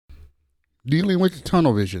Dealing with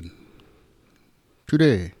tunnel vision.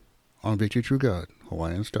 Today on Victory True God,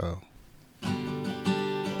 Hawaiian style.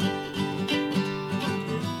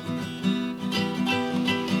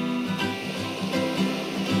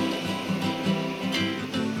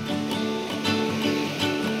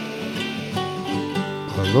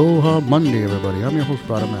 Aloha Monday, everybody. I'm your host,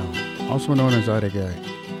 Brother Mal, also known as Ida Guy.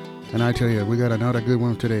 And I tell you, we got another good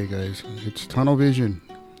one today, guys. It's tunnel vision.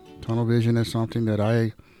 Tunnel vision is something that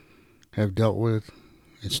I have dealt with.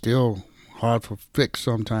 It's still hard for fix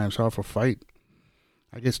sometimes, hard for fight.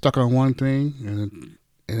 I get stuck on one thing, and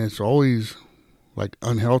it's always like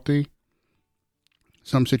unhealthy.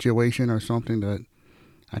 Some situation or something that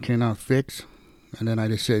I cannot fix, and then I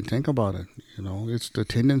just sit and think about it. It's the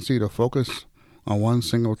tendency to focus on one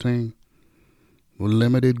single thing, with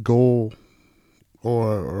limited goal,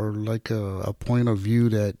 or like a point of view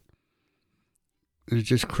that is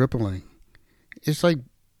just crippling. It's like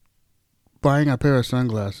buying a pair of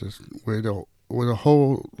sunglasses where the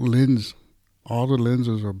whole lens, all the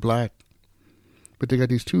lenses are black, but they got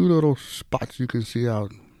these two little spots you can see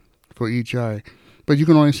out for each eye, but you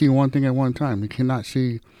can only see one thing at one time. You cannot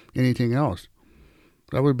see anything else.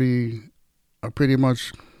 That would be a pretty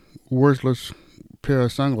much worthless pair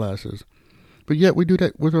of sunglasses. But yet we do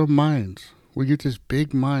that with our minds. We get this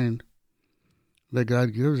big mind that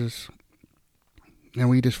God gives us, and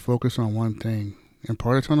we just focus on one thing. And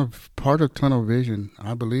part of tunnel vision,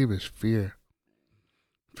 I believe, is fear.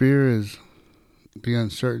 Fear is the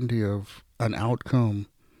uncertainty of an outcome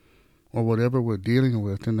or whatever we're dealing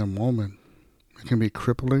with in the moment. It can be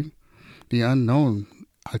crippling. The unknown,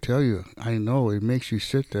 I tell you, I know it makes you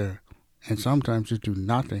sit there and sometimes just do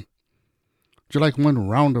nothing. Just like one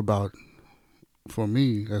roundabout for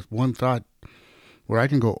me, that's one thought where I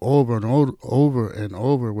can go over and over and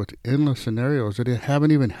over with endless scenarios that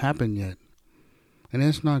haven't even happened yet. And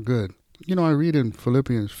it's not good. I read in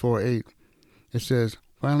Philippians 4:8, it says,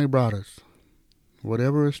 "Finally, brothers,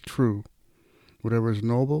 whatever is true, whatever is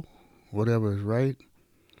noble, whatever is right,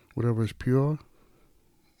 whatever is pure,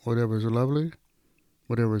 whatever is lovely,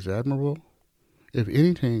 whatever is admirable, if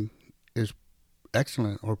anything is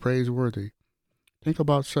excellent or praiseworthy, think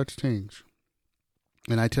about such things."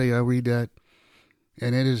 And I tell you, I read that,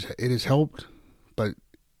 and it has helped. But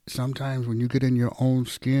sometimes when you get in your own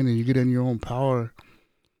skin and you get in your own power,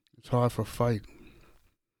 it's hard for fight.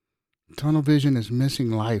 Tunnel vision is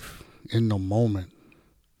missing life in the moment.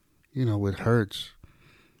 It hurts,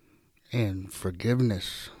 and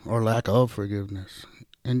forgiveness or lack of forgiveness,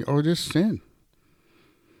 or just sin.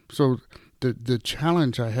 So the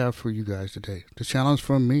challenge I have for you guys today, the challenge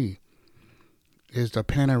for me, is the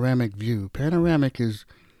panoramic view. Panoramic is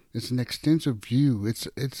an extensive view.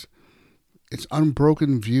 It's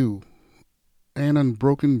unbroken view, an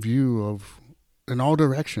unbroken view of in all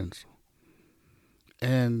directions.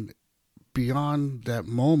 And beyond that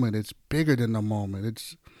moment, it's bigger than the moment.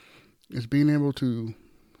 It's being able to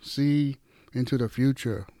see into the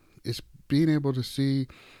future. It's being able to see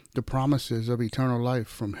the promises of eternal life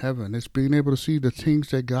from heaven. It's being able to see the things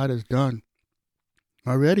that God has done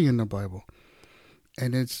already in the Bible.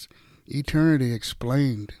 And it's eternity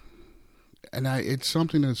explained. And it's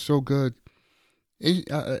something that's so good.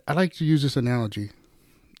 I like to use this analogy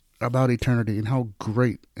about eternity and how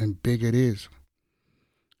great and big it is.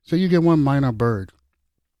 So you get one minor bird,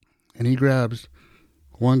 and he grabs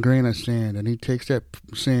one grain of sand, and he takes that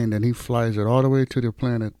sand and he flies it all the way to the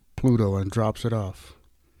planet Pluto and drops it off.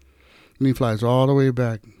 And he flies all the way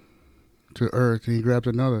back to Earth, and he grabs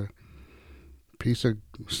another piece of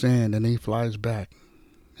sand, and he flies back.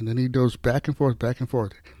 And then he goes back and forth, back and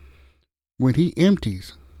forth. When he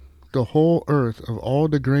empties the whole earth of all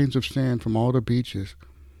the grains of sand from all the beaches,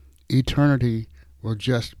 eternity will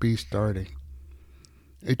just be starting.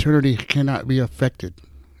 Eternity cannot be affected.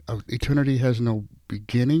 Eternity has no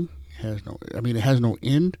beginning, it has no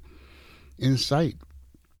end in sight.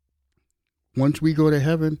 Once we go to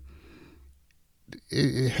heaven,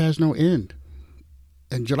 it has no end.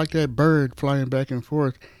 And just like that bird flying back and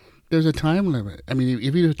forth, there's a time limit.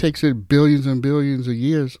 If it takes it billions and billions of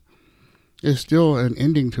years, there's still an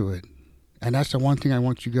ending to it. And that's the one thing I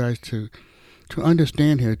want you guys to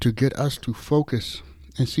understand here, to get us to focus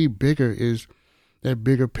and see bigger, is that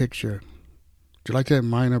bigger picture. Just like that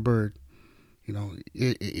minor bird,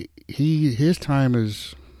 his time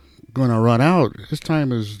is going to run out. His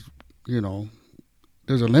time is,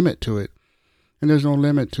 there's a limit to it. And there's no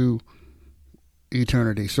limit to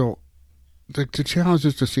eternity. So the challenge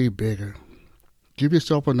is to see bigger. Give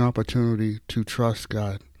yourself an opportunity to trust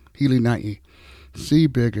God. Hili Na'i. See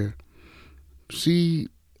bigger. See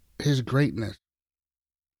His greatness.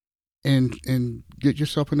 and get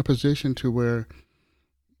yourself in a position to where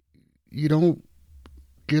you don't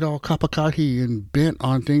get all kapakaki and bent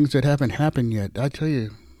on things that haven't happened yet. I tell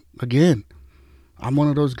you, again, I'm one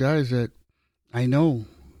of those guys that I know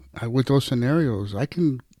with those scenarios, I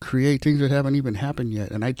can create things that haven't even happened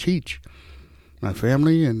yet. And I teach my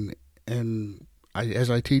family and as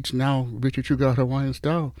I teach now, Victory True God Hawaiian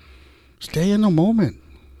Style, stay in the moment.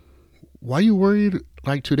 Why are you worried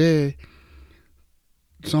like today?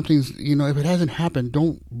 Something's, if it hasn't happened,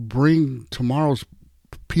 don't bring tomorrow's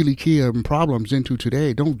pilikia and problems into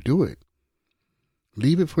today. Don't do it.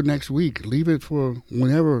 Leave it for next week. Leave it for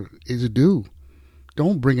whenever is due.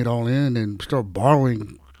 Don't bring it all in and start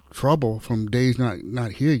borrowing trouble from days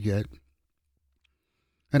not here yet.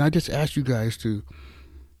 And I just ask you guys to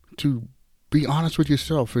be honest with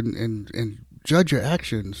yourself and judge your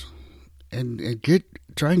actions and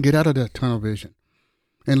try and get out of that tunnel vision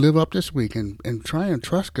and live up this week and try and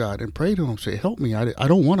trust God and pray to Him. Say, help me. I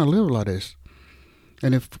don't want to live like this.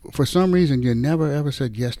 And if for some reason you never ever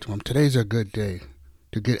said yes to Him, today's a good day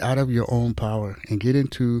to get out of your own power and get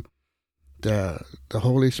into the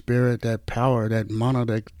Holy Spirit, that power, that mana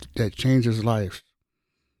that changes lives.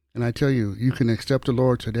 And I tell you, you can accept the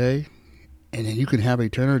Lord today, and then you can have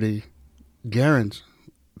eternity guaranteed.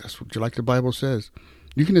 That's what, like the Bible says.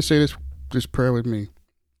 You can just say this prayer with me.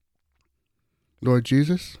 Lord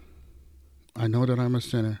Jesus, I know that I'm a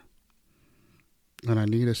sinner, and I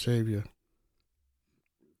need a Savior.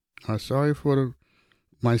 I'm sorry for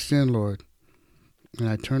my sin, Lord, and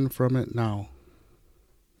I turn from it now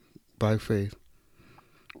by faith.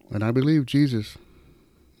 And I believe Jesus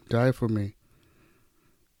died for me,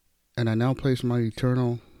 and I now place my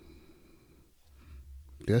eternal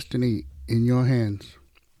destiny in your hands.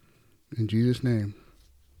 In Jesus' name,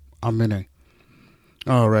 amen.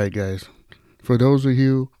 All right, guys. For those of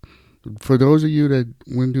you that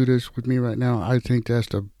wouldn't do this with me right now, I think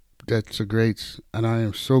that's a great, and I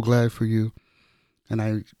am so glad for you. And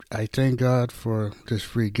I thank God for this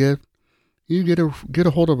free gift. You get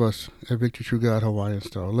a hold of us at Victory True God Hawaiian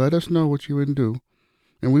Style. Let us know what you would do,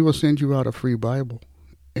 and we will send you out a free Bible,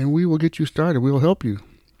 and we will get you started. We will help you.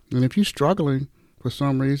 And if you're struggling for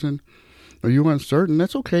some reason, or you're uncertain,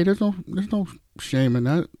 that's okay. There's no shame in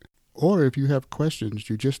that. Or if you have questions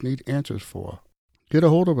you just need answers for, get a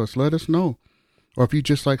hold of us. Let us know. Or if you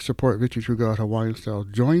just like support Victory True God Hawaiian Style,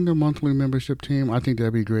 join the monthly membership team. I think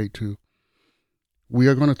that'd be great too. We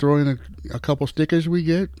are going to throw in a couple stickers we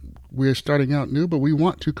get. We're starting out new, but we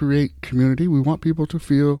want to create community. We want people to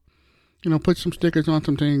feel, put some stickers on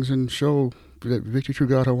some things and show that Victory True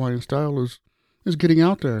God Hawaiian Style is getting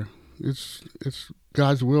out there. It's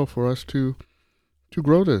God's will for us to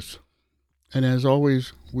grow this. And as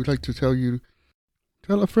always, we'd like to tell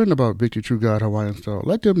a friend about Victory True God Hawaiian Style.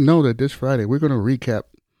 Let them know that this Friday we're going to recap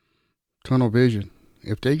Tunnel Vision.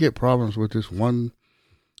 If they get problems with this one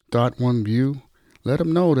thought, one view, let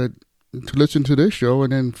them know that to listen to this show,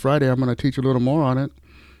 and then Friday I'm going to teach a little more on it,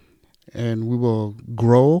 and we will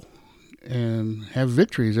grow and have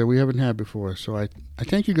victories that we haven't had before. So I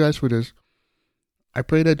thank you guys for this. I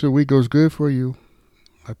pray that the week goes good for you.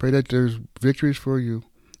 I pray that there's victories for you.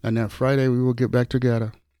 And that Friday we will get back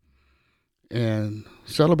together and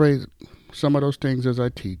celebrate some of those things as I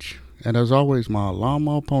teach. And as always,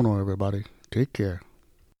 mahalo pono, everybody. Take care.